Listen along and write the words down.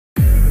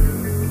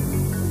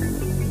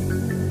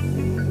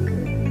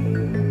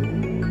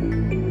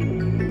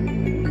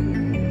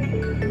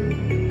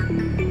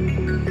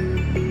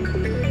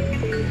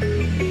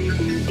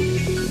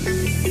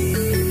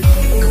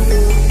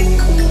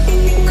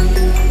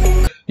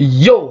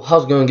Yo,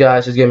 how's it going,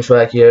 guys? It's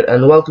GameSwag here,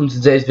 and welcome to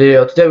today's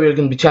video. Today we're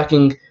going to be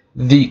checking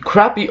the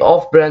crappy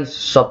off-brand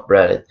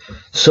subreddit.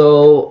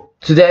 So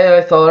today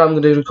I thought I'm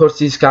going to record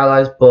these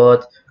skylines,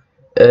 but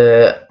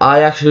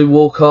I actually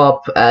woke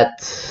up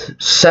at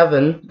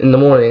 7 in the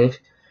morning,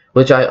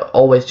 which I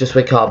always just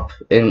wake up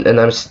and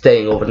I'm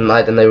staying over the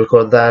night and I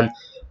record then.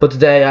 But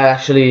today I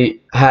actually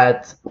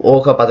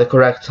woke up at the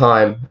correct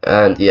time,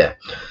 and yeah,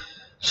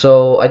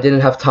 so I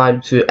didn't have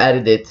time to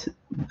edit it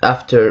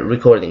after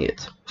recording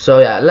it. So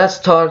yeah, let's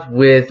start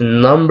with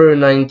number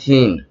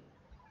 19.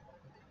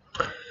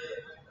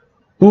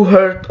 Who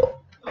heard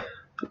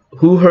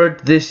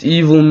this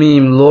evil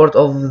meme, Lord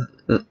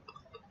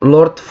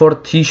for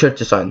t-shirt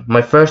design?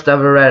 My first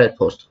ever Reddit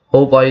post.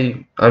 Hope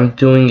I'm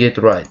doing it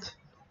right.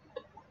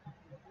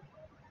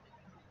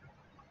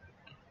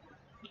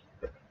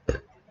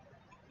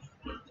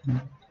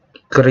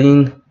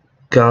 Green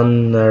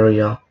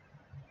Canaria.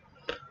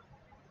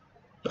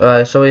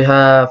 So we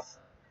have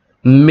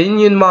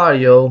Minion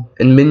Mario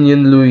and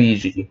Minion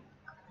Luigi.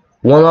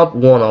 One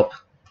up.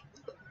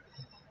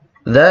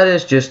 That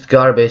is just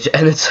garbage,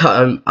 and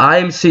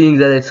I'm seeing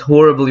that it's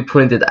horribly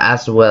printed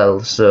as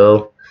well.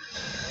 So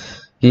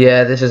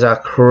yeah, this is a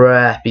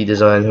crappy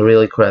design,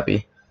 really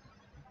crappy.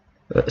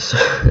 So,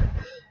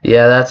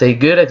 yeah, that's a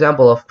good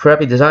example of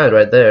crappy design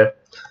right there.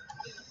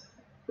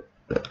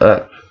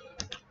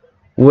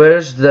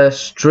 Where's the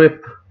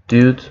strip,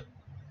 dude?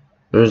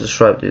 Where's the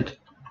stripe, dude?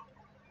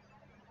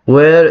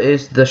 Where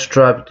is the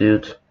stripe,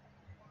 dude?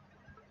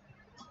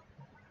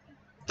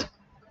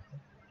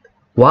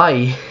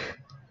 Why?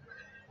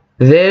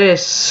 There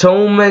is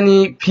so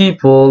many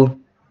people,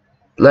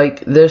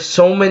 like there's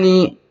so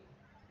many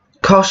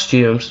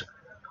costumes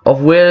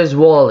of where is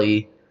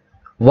Wally.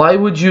 Why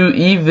would you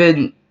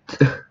even?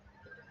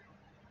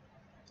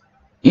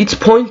 It's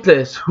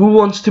pointless. Who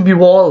wants to be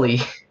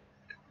Wally?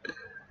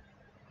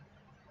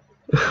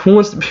 Who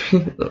wants to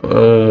be?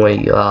 Oh my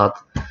god!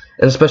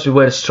 And especially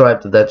where the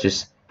stripe, that's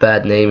just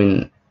bad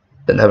naming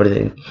and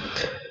everything.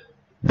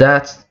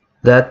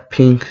 That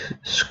pink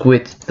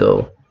squid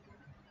though.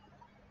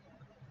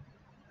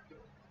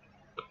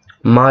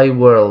 My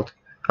world.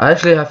 I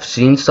actually have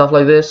seen stuff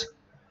like this,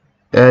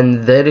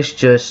 and that is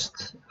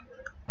just.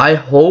 I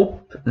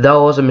hope that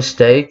was a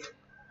mistake.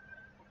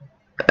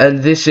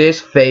 And this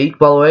is fake,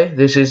 by the way.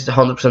 This is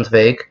 100%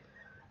 fake.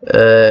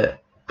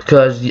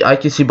 Because I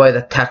can see by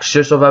the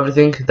textures of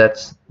everything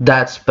that's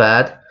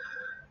bad.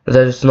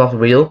 That is not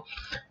real.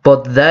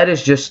 But that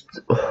is just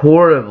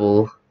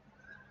horrible.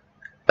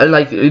 And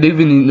like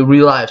even in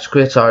real life,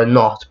 squids are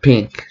not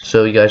pink,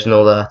 so you guys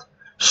know that.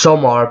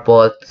 Some are,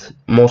 but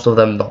most of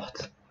them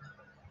not.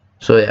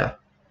 So yeah.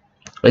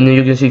 And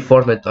you can see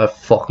Fortnite,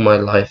 fuck my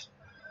life.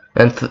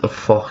 And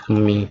fuck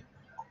me.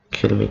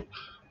 Kill me.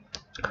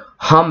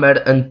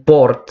 Hammer and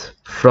Bort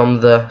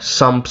from the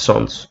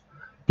Simpsons.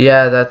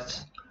 Yeah,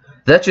 that's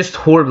just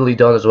horribly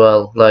done as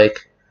well.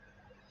 Like,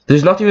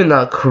 there's not even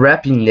a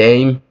crappy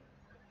name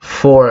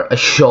for a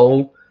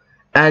show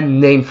and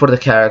name for the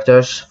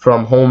characters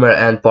from Homer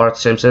and Bart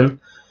Simpson,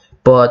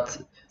 but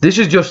this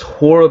is just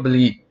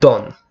horribly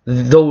done.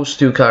 Those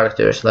two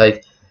characters,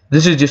 like,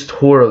 this is just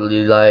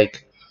horribly,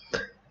 like,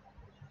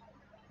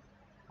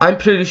 I'm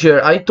pretty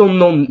sure, I don't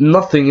know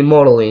nothing in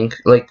modeling,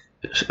 like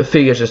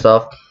figures and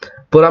stuff,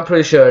 but I'm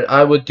pretty sure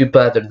I would do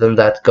better than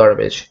that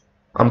garbage.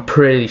 I'm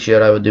pretty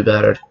sure I would do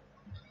better.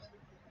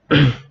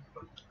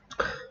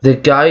 The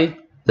guy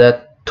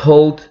that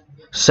told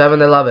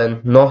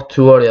 7-Eleven not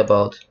to worry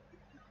about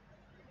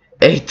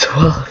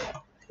 812.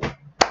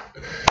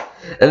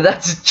 And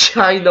that's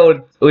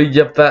China or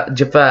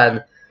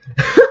Japan.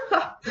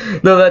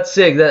 No, that's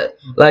sick. That,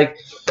 like,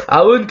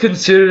 I wouldn't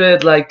consider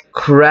it like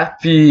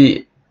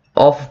crappy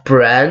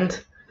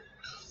off-brand,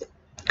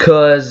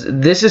 cause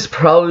this is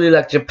probably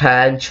like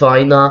Japan,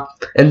 China,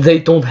 and they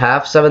don't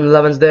have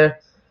 7-Elevens there,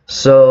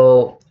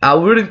 so I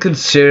wouldn't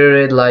consider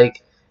it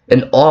like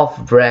an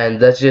off-brand.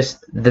 That's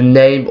just the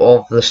name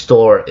of the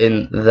store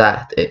in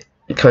that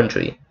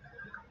country.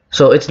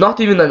 So it's not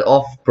even an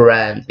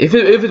off-brand. If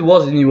it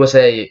was in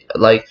USA,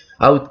 like,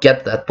 I would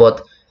get that,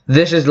 but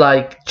this is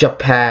like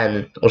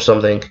Japan or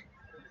something.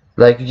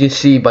 Like you can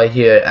see by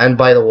here and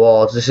by the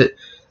walls. This is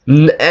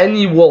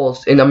any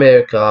walls in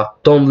America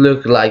don't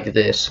look like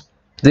this.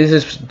 This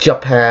is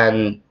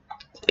Japan,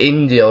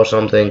 India or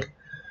something.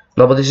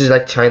 No, but this is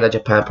like China,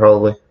 Japan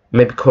probably.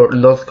 Maybe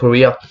North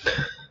Korea.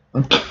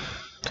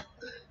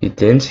 You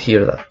didn't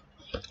hear that?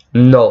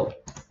 No.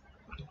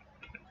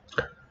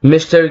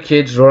 Mystery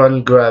Kids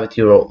Run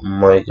Gravity Rope. Oh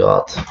my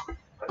god.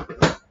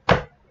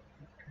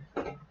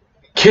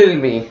 Kill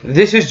me.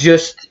 This is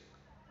just.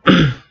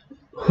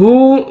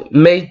 Who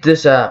made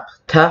this app?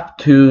 Tap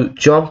to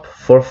jump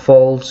for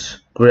false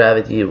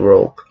gravity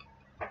rope.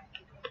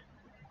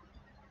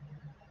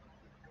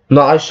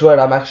 No, I swear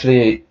I'm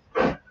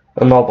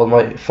not, but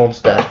my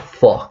phone's dead.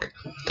 Fuck.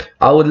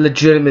 I would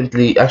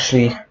legitimately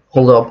actually.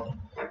 Hold up.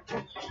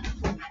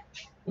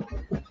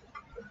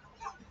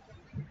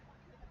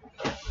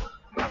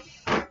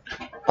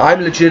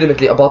 I'm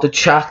legitimately about to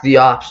check the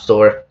app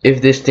store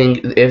if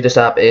this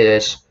app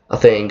is a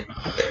thing.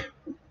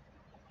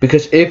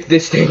 Because if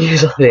this thing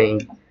is a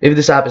thing, if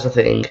this app is a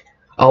thing,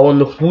 I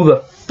wonder who the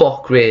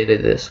fuck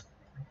created this.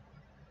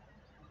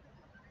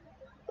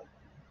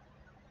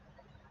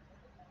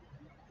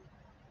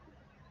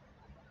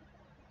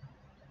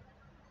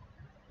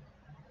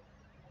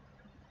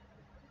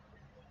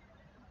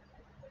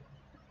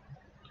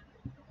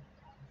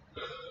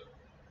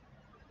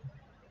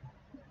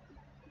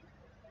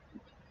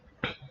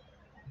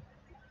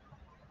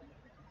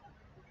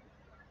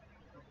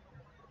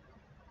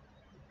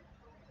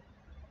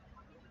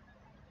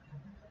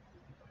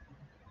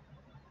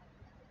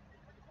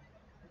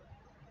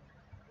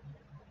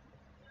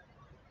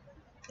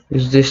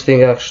 Is this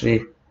thing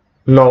actually?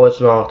 No, it's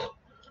not.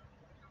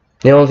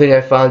 The only thing I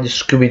found is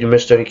Scooby-Doo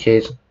Mystery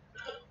Kids.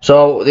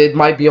 So it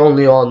might be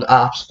only on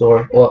App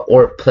Store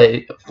or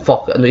Play.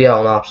 Fuck yeah,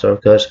 on App Store,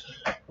 because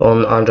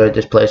on Android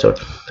this Play Store.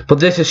 But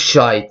this is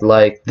shite.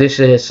 Like, this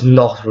is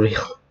not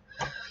real.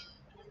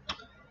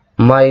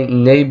 My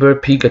neighbor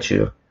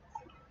Pikachu.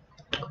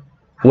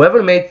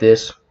 Whoever made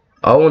this,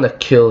 I wanna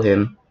kill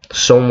him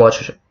so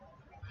much.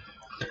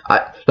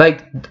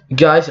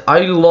 Guys, I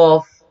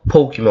love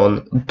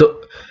Pokemon.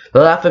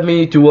 Laugh at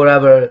me, do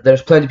whatever.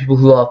 There's plenty of people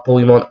who love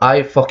Pokemon.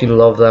 I fucking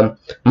love them.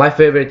 My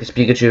favorite is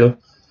Pikachu.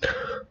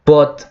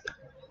 But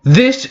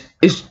this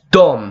is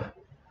dumb.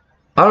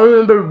 I don't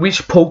remember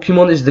which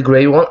Pokemon is the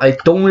gray one. I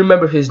don't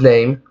remember his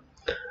name.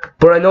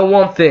 But I know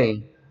one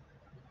thing.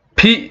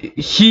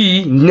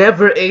 He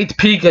never ate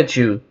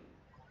Pikachu.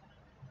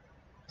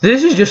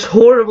 This is just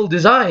horrible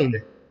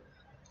design.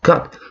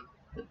 God.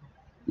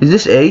 Is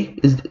this A?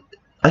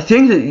 I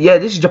think that, yeah,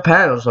 this is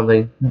Japan or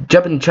something.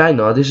 Japan and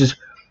China. This is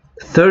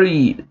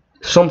 30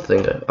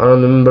 something. I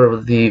don't remember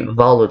the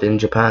value in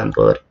Japan,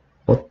 but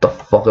what the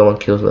fuck, I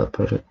want to kill that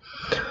person.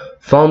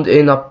 Found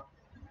in a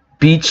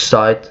beach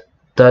site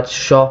that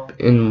shop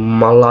in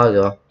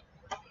Malaga.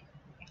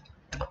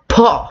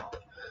 Pop!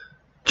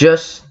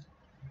 Just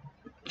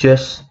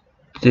religious.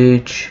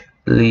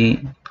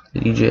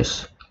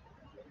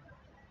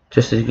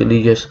 Just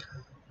religious.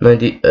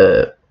 90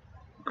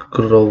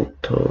 grow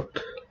toad.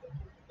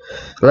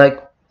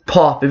 Like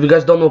Pop, if you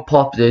guys don't know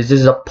Pop is, this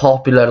is a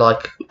popular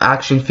like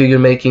action figure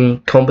making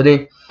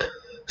company.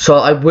 So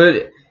I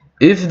would,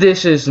 if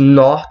this is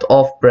not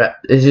off brand,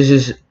 this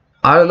is,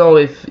 I don't know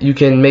if you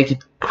can make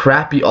it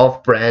crappy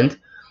off brand,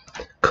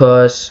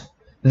 cause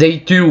they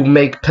do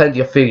make plenty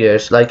of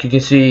figures. Like you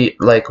can see,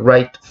 like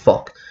you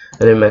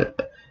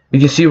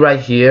can see right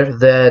here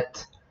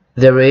that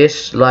there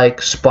is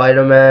like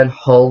Spider-Man,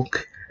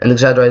 Hulk, and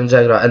etc, and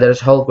there's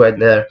Hulk right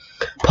there.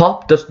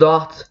 Pop does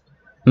not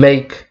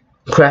make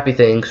crappy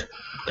things,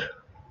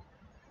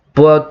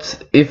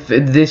 but if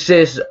this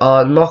is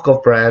a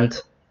knockoff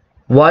brand,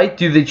 why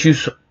do they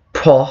choose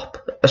Pop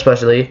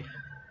especially?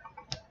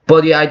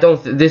 But yeah, I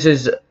don't this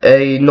is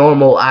a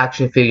normal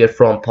action figure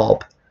from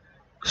Pop.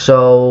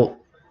 So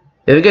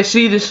if you guys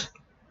see this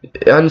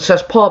and it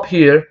says Pop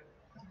here,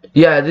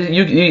 yeah,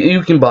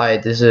 you can buy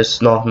it. This is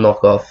not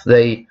knockoff.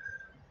 They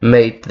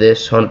made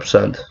this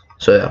 100%.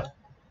 So yeah,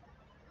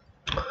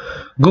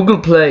 Google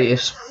Play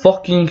is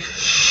fucking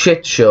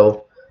shit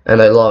show. And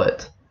I love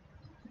it.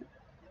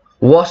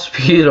 Wasp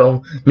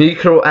Hero,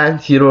 Micro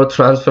Anti-Hero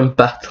Transform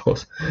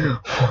Battles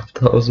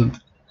 1000.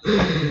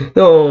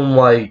 Oh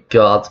my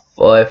god.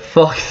 Oh,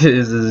 fuck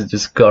this is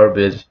just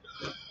garbage.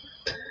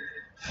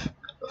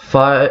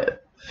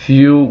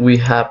 Few we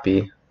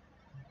happy.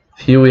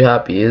 Few we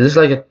happy. Is this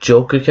like a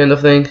Joker kind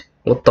of thing?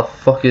 What the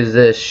fuck is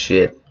this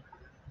shit?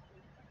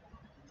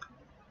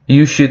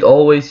 You should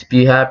always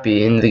be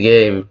happy in the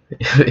game.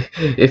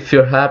 If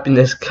your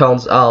happiness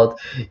counts out,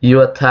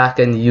 you attack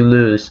and you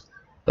lose.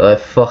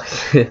 Fuck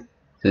it.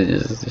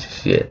 This is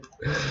shit.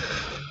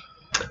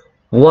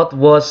 What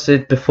was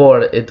it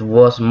before? It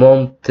was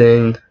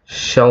Mountain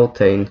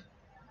Shouting.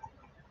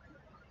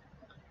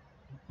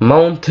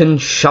 Mountain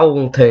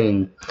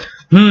Shouting.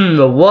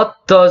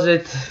 What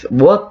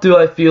do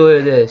I feel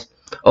it is?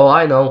 Oh,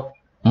 I know.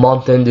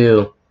 Mountain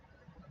Dew.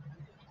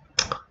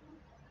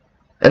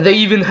 And they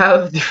even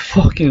have the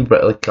fucking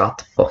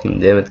god fucking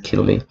damn it,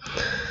 kill me.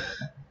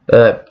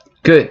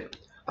 Good.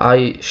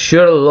 I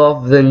sure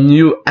love the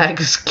new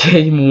X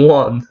Game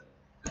 1.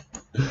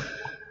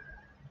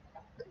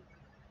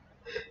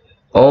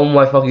 Oh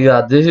my fucking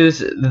god, this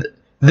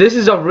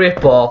is a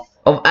rip-off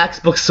of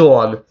Xbox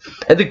One,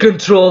 and the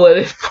controller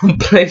is from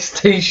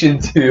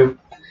PlayStation 2.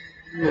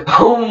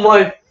 Oh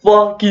my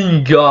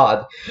fucking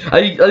god.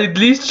 I at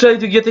least try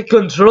to get the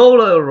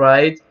controller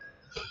right.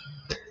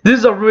 This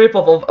is a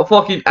rip-off of a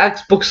fucking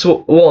Xbox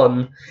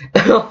One,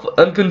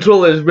 and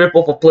controller is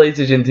rip-off of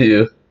PlayStation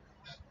 2.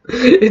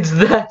 It's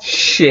that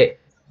shit.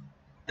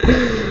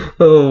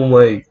 Oh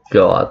my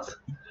god.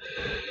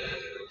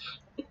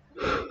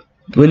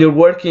 When you're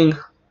working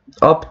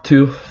up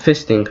to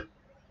fisting,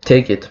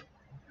 take it.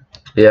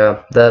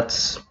 Yeah,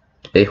 that's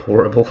a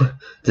horrible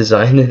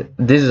design.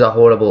 This is a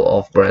horrible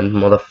off-brand,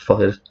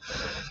 motherfucker.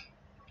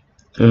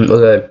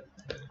 Okay.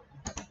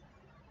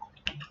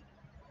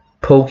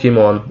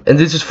 Pokemon, and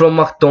this is from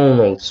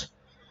McDonald's.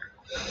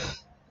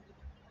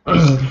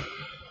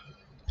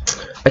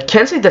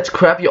 can't say that's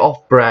crappy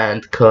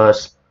off-brand,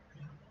 because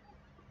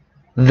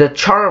the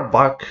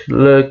Charbak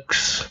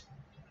looks...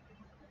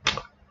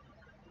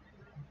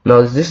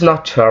 No, this is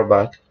not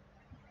Charbak.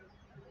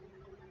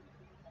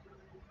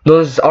 No,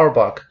 this is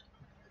Arbok.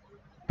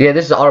 Yeah,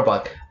 this is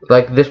Arbok.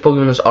 Like, this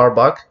Pokemon is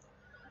Arbok.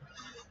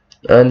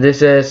 And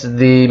this is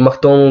the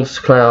McDonald's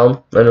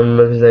clown. I don't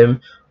remember his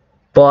name.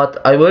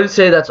 But I wouldn't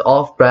say that's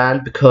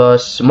off-brand,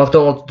 because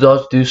McDonald's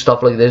does do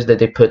stuff like this, that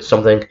they put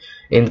something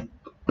in,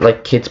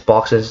 like, kids'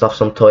 boxes and stuff,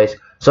 some toys.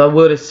 So I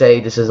wouldn't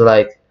say this is,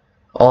 like,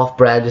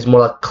 off-brand. It's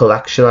more like a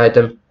collection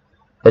item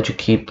that you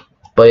keep.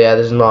 But yeah,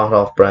 this is not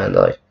off-brand,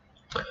 like.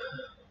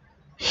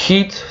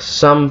 Heat,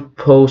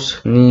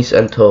 shampoos, knees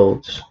and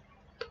toes.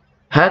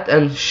 Hat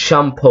and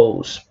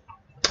shampoos.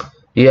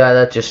 Yeah,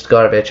 that's just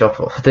garbage.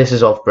 This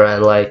is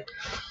off-brand. Like,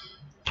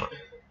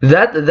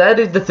 that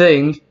is the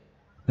thing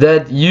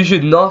that you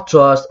should not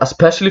trust,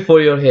 especially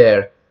for your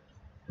hair.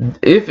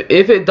 If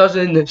it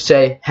doesn't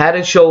say Head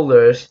and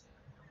Shoulders,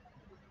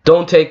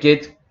 don't take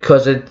it,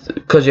 cause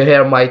your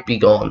hair might be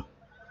gone.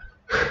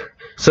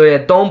 So yeah,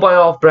 don't buy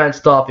off-brand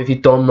stuff if you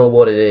don't know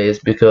what it is,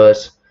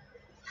 because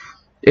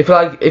if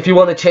you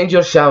want to change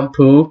your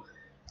shampoo,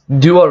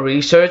 do a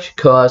research,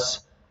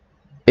 cause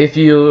if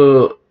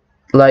you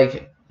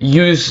like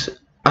use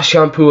a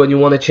shampoo and you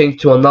want to change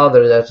to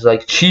another that's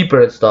like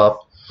cheaper and stuff,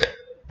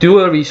 do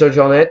a research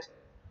on it,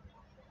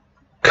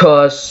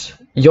 cause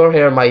your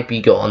hair might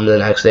be gone the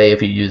next day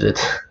if you use it.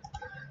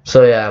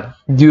 So yeah,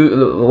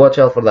 do watch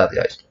out for that,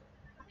 guys.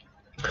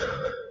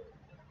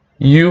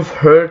 You've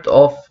heard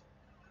of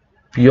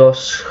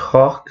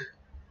Bioshok?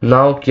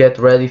 Now get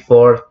ready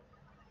for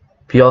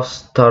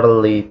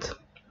Biostarlit.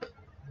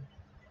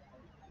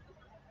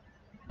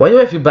 Why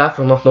do I feel bad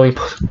for not knowing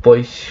what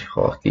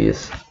Bioshok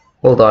is?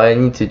 Hold on, I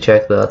need to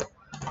check that.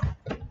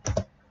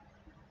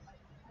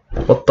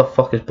 What the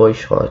fuck is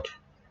Bioshok?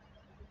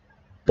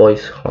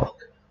 Bioshok.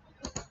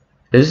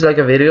 Is this like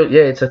a video?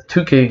 Yeah, it's a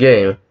 2K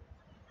game.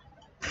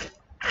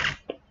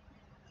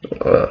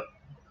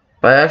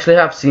 I actually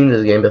have seen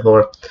this game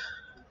before.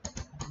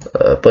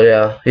 But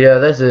yeah,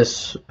 this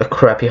is a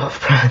crappy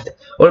off-brand.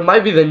 Or it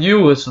might be the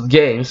newest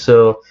game,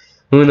 so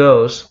who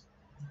knows.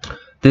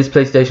 This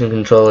PlayStation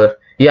controller.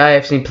 Yeah, I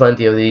have seen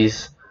plenty of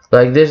these.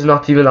 Like, this is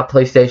not even a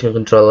PlayStation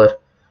controller.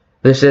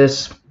 This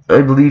is,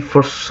 I believe,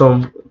 for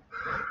some,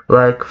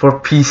 like, for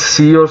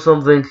PC or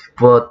something.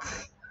 But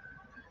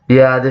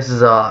yeah, this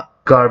is a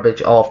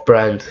garbage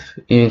off-brand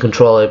even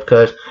controller,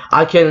 because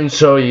I can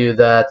show you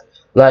that,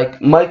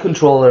 like, my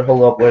controller,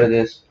 hold up, where it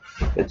is.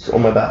 It's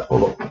on my back,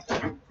 hold up.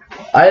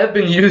 I have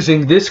been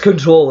using this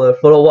controller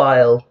for a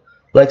while,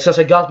 like since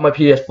I got my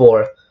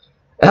PS4.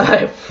 And I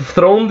have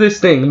thrown this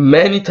thing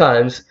many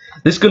times.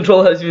 This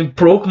controller has even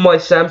broke my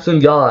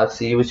Samsung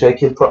Galaxy, which I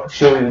can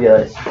show you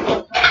guys.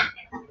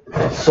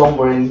 It's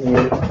somewhere in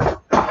here.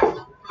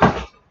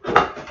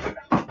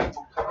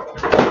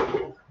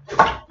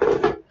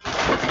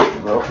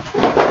 Well,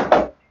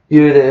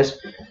 here it is.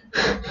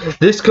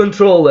 This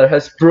controller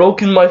has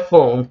broken my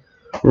phone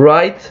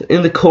right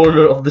in the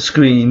corner of the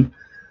screen.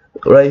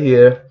 Right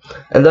here,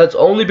 and that's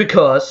only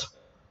because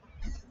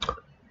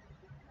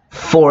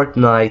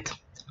Fortnite.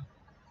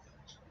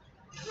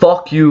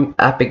 Fuck you,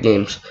 Epic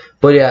Games.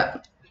 But yeah,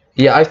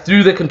 I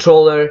threw the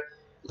controller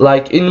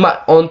like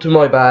onto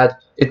my bed.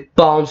 It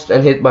bounced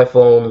and hit my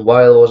phone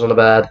while I was on the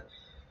bed.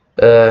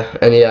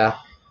 And yeah,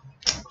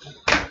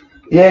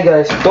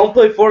 guys, don't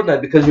play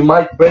Fortnite because you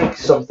might break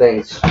some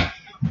things.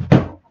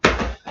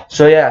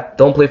 So yeah,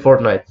 don't play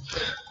Fortnite.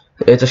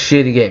 It's a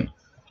shitty game.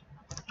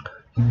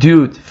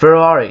 Dude,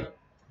 Ferrari.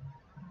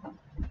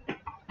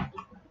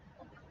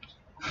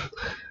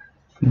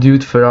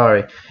 Dude,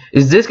 Ferrari.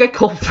 Is this guy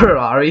called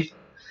Ferrari?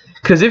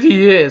 Cause if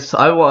he is,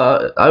 I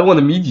want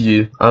to meet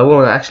you. I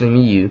want to actually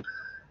meet you.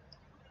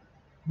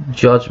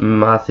 Judge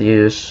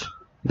Matthews.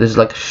 This is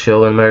like a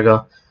show in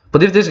America.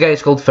 But if this guy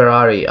is called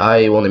Ferrari,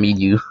 I want to meet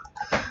you.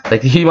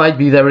 Like, he might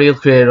be the real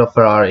creator of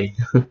Ferrari.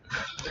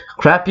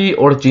 Crappy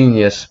or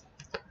genius?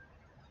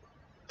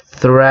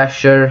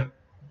 Thrasher.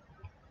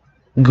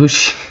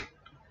 Gush.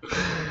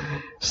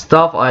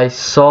 Stuff I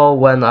saw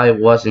when I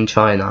was in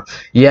China.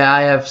 Yeah,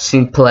 I have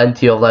seen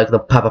plenty of like the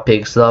Peppa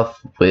Pig stuff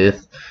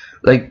with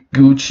like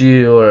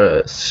Gucci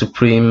or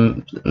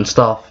Supreme and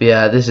stuff.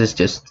 Yeah, this is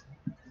just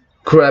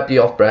crappy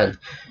off-brand.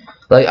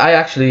 Like, I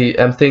actually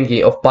am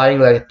thinking of buying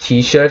like a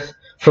t-shirt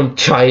from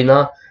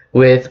China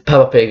with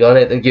Peppa Pig on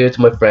it and give it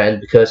to my friend,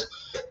 because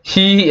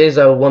he is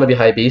a wannabe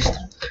hypebeast,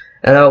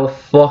 and I would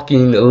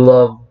fucking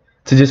love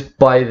to just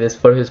buy this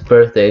for his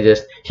birthday.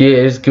 Just,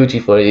 here is Gucci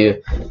for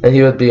you, and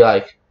he would be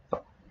like,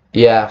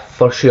 yeah,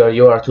 for sure,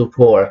 you are too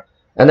poor.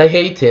 And I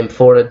hate him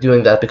for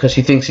doing that, because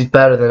he thinks he's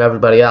better than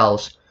everybody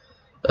else.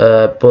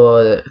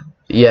 But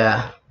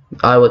yeah,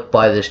 I would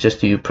buy this just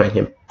to prank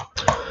him.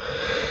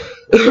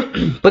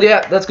 But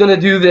yeah, that's gonna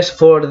do this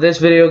for this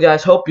video,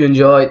 guys. Hope you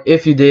enjoyed.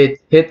 If you did,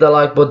 hit the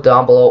like button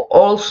down below.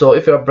 Also,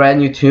 if you're brand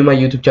new to my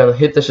YouTube channel,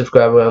 hit the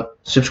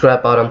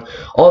subscribe button.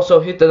 Also,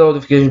 hit the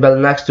notification bell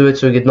next to it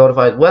so you get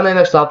notified when I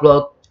next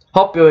upload.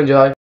 Hope you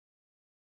enjoy.